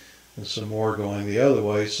 feet, and some more going the other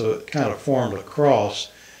way, so it kind of formed a cross,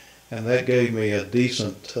 and that gave me a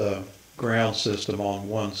decent ground system on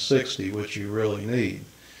 160, which you really need.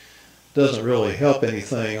 Doesn't really help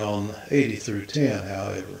anything on 80 through 10,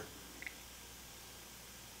 however.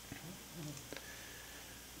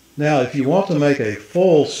 Now, if you want to make a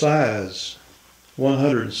full-size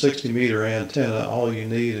 160 meter antenna, all you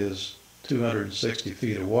need is 260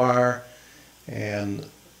 feet of wire, and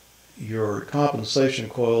your compensation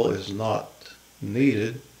coil is not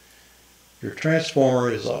needed. Your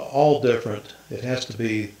transformer is all different. It has to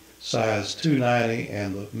be size 290,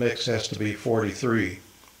 and the mix has to be 43.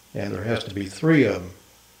 And there has to be 3 of them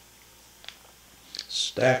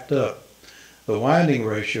stacked up. The winding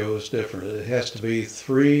ratio is different. It has to be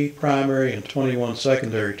 3 primary and 21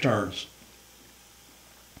 secondary turns.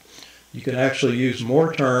 You can actually use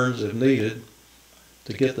more turns if needed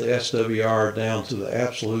to get the SWR down to the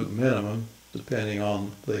absolute minimum, depending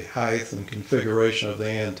on the height and configuration of the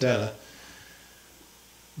antenna.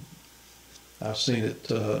 I've seen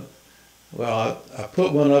it, well, I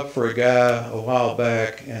put one up for a guy a while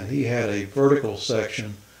back, and he had a vertical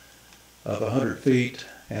section of 100 feet,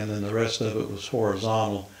 and then the rest of it was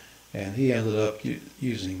horizontal, and he ended up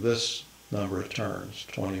using this number of turns,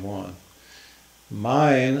 21.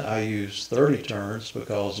 Mine, I use 30 turns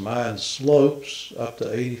because mine slopes up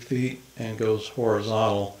to 80 feet and goes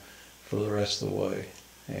horizontal for the rest of the way.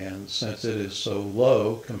 And since it is so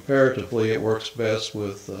low, comparatively, it works best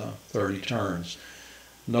with 30 turns.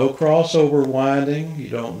 No crossover winding. You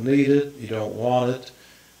don't need it. You don't want it.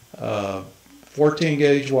 14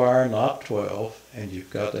 gauge wire, not 12, and you've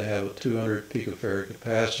got to have a 200 picofarad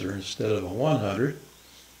capacitor instead of a 100.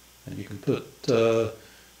 And you can put two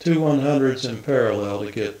 100s in parallel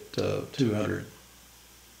to get 200.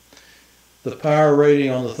 The power rating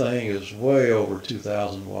on the thing is way over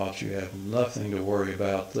 2,000 watts. You have nothing to worry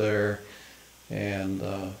about there. And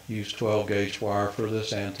use 12 gauge wire for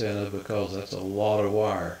this antenna because that's a lot of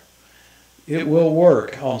wire. It will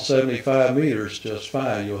work on 75 meters just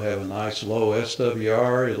fine. You'll have a nice low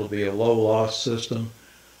SWR. It'll be a low loss system.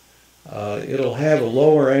 It'll have a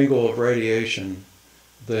lower angle of radiation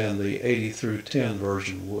than the 80 through 10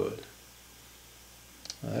 version would.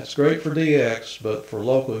 That's great for DX, but for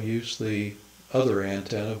local use the other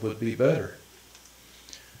antenna would be better.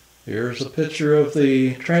 Here's a picture of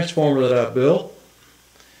the transformer that I built.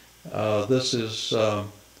 This is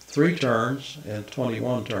 3 turns and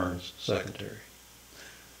 21 turns secondary.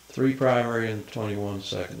 3 primary and 21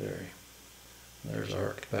 secondary. There's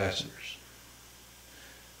our capacitors.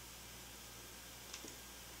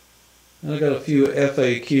 And I've got a few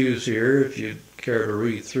FAQs here if you'd care to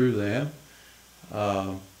read through them.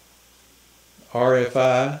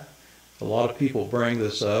 RFI, a lot of people bring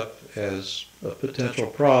this up as a potential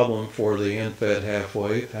problem for the end-fed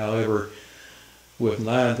half-wave. However, with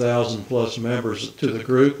 9,000 plus members to the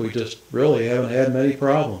group, we just really haven't had many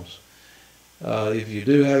problems. If you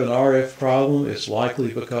do have an RF problem, it's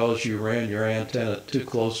likely because you ran your antenna too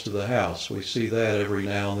close to the house. We see that every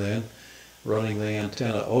now and then. Running the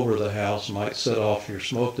antenna over the house might set off your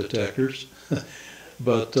smoke detectors,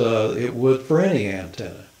 but it would for any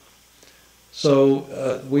antenna.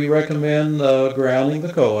 So we recommend grounding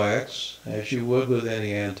the coax, as you would with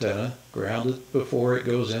any antenna. Ground it before it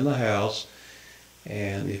goes in the house.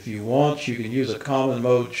 And if you want, you can use a common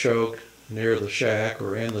mode choke near the shack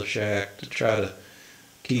or in the shack to try to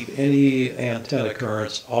keep any antenna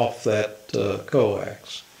currents off that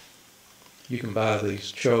coax. You can buy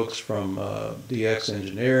these chokes from DX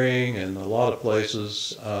Engineering and a lot of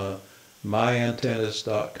places.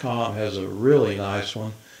 Myantennas.com has a really nice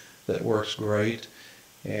one that works great,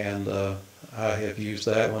 and I have used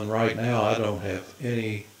that one. Right now I don't have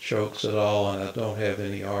any chokes at all, and I don't have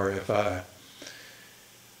any RFI.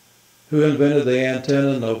 Who invented the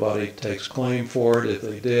antenna? Nobody takes claim for it. If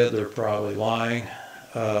they did, they're probably lying.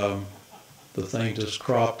 The thing just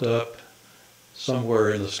cropped up somewhere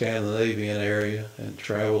in the Scandinavian area and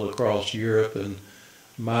traveled across Europe and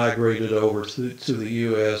migrated over to the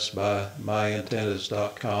U.S. by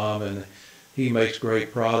myantennas.com, and he makes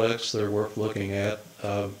great products. They're worth looking at.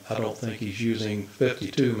 I don't think he's using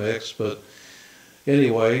 52 mix, but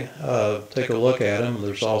anyway, take a look at him.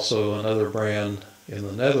 There's also another brand in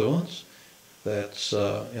the Netherlands that's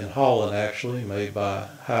in Holland actually, made by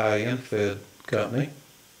High Infed Company.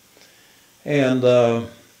 And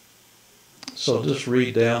so just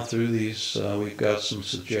read down through these. We've got some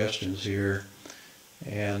suggestions here.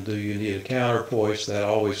 And do you need a counterpoise? That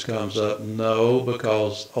always comes up. No,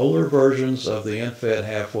 because older versions of the end-fed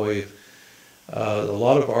half-wave, a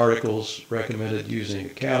lot of articles recommended using a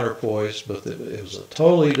counterpoise, but it was a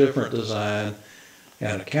totally different design,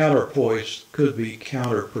 and a counterpoise could be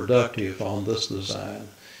counterproductive on this design.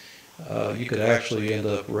 You could actually end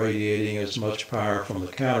up radiating as much power from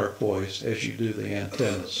the counterpoise as you do the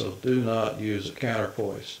antenna, so do not use a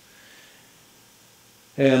counterpoise.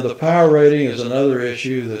 And the power rating is another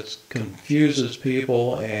issue that confuses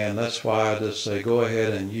people, and that's why I just say go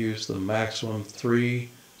ahead and use the maximum 3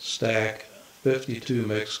 stack 52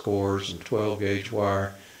 mix cores and 12 gauge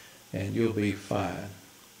wire, and you'll be fine.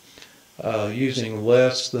 Using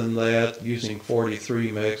less than that, using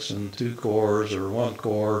 43 mix and 2 cores or 1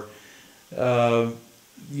 core,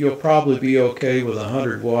 you'll probably be okay with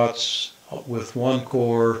 100 watts with 1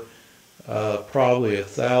 core. Probably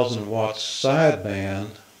 1,000 watts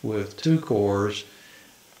sideband with 2 cores.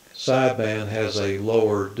 Sideband has a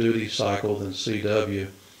lower duty cycle than CW.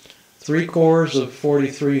 3 cores of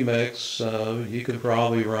 43 mix, you could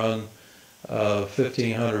probably run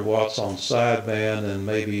 1,500 watts on sideband and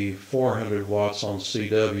maybe 400 watts on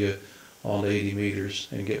CW on 80 meters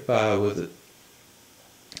and get by with it.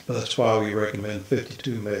 But that's why we recommend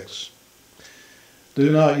 52 mix. Do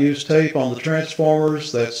not use tape on the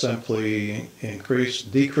transformers. That simply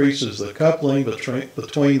decreases the coupling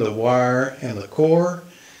between the wire and the core.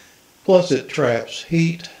 Plus it traps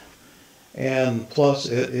heat, and plus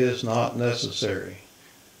it is not necessary.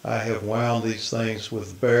 I have wound these things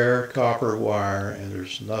with bare copper wire, and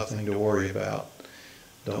there's nothing to worry about.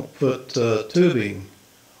 Don't put tubing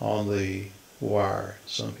on the wire.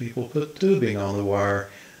 Some people put tubing on the wire,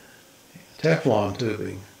 Teflon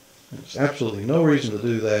tubing. There's absolutely no reason to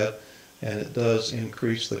do that. and it does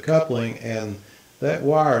increase the coupling, and that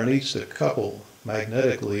wire needs to couple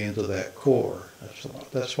magnetically into that core.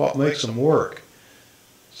 That's what makes them work.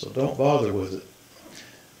 So don't bother with it.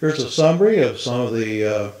 Here's a summary of some of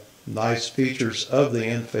the nice features of the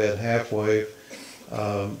end-fed half-wave.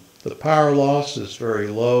 The power loss is very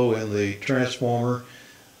low in the transformer.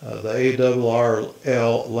 The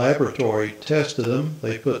ARRL laboratory tested them.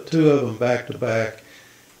 They put two of them back to back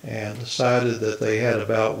and decided that they had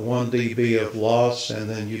about 1 dB of loss, and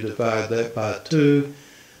then you divide that by 2.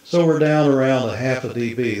 So we're down around a half a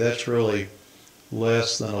dB. That's really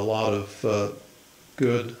less than a lot of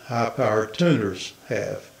good high-powered tuners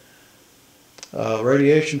have.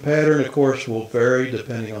 Radiation pattern, of course, will vary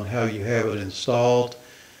depending on how you have it installed.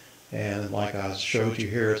 And like I showed you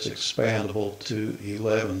here, it's expandable to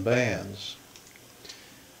 11 bands.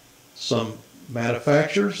 Some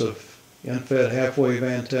manufacturers of end-fed half-wave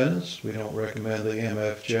antennas, we don't recommend the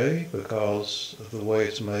MFJ because of the way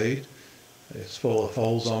it's made. It's full of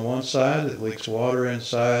holes on one side, it leaks water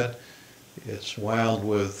inside, it's wound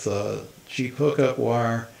with cheap hookup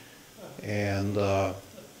wire, and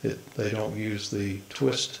they don't use the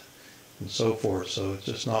twist and so forth, so it's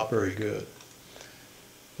just not very good.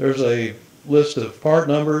 There's a list of part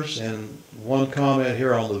numbers, and one comment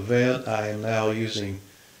here on the vent. I am now using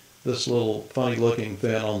this little funny looking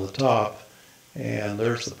vent on the top, and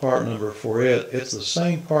there's the part number for it. It's the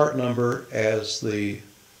same part number as the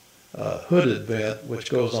hooded vent, which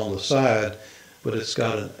goes on the side, but it's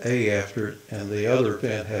got an A after it, and the other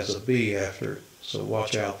vent has a B after it, so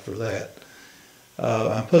watch out for that.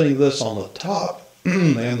 I'm putting this on the top,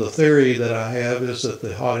 and the theory that I have is that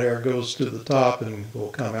the hot air goes to the top and will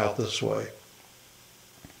come out this way.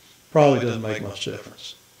 Probably doesn't make much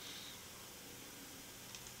difference.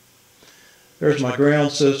 There's my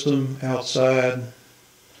ground system outside,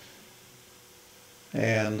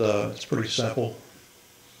 and it's pretty simple.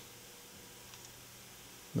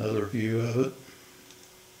 Another view of it.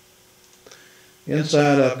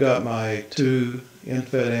 Inside I've got my two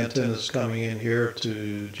end-fed antennas coming in here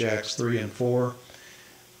to jacks 3 and 4,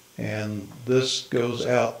 and this goes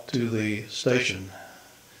out to the station.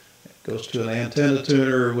 It goes to an antenna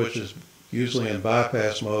tuner, which is usually in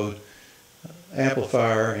bypass mode,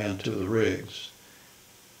 amplifier, and to the rigs.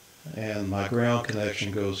 And my ground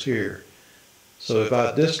connection goes here. So if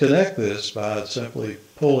I disconnect this by simply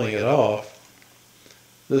pulling it off,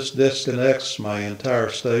 this disconnects my entire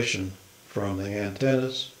station from the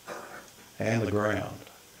antennas and the ground.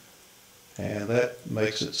 And that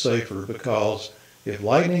makes it safer, because if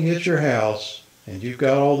lightning hits your house and you've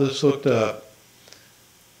got all this hooked up,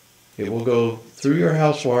 it will go through your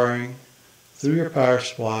house wiring, through your power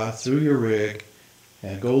supply, through your rig,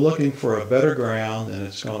 and go looking for a better ground, and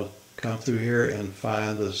it's going to come through here and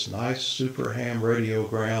find this nice super ham radio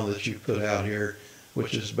ground that you put out here,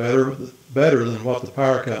 which is better than what the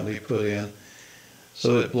power company put in.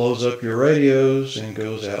 So it blows up your radios and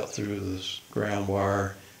goes out through this ground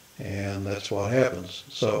wire, and that's what happens.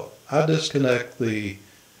 So I disconnect the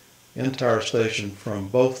entire station from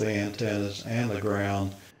both the antennas and the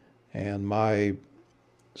ground, and my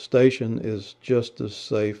station is just as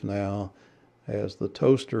safe now as the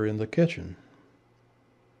toaster in the kitchen.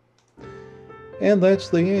 And that's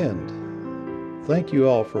the end. Thank you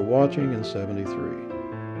all for watching in 73.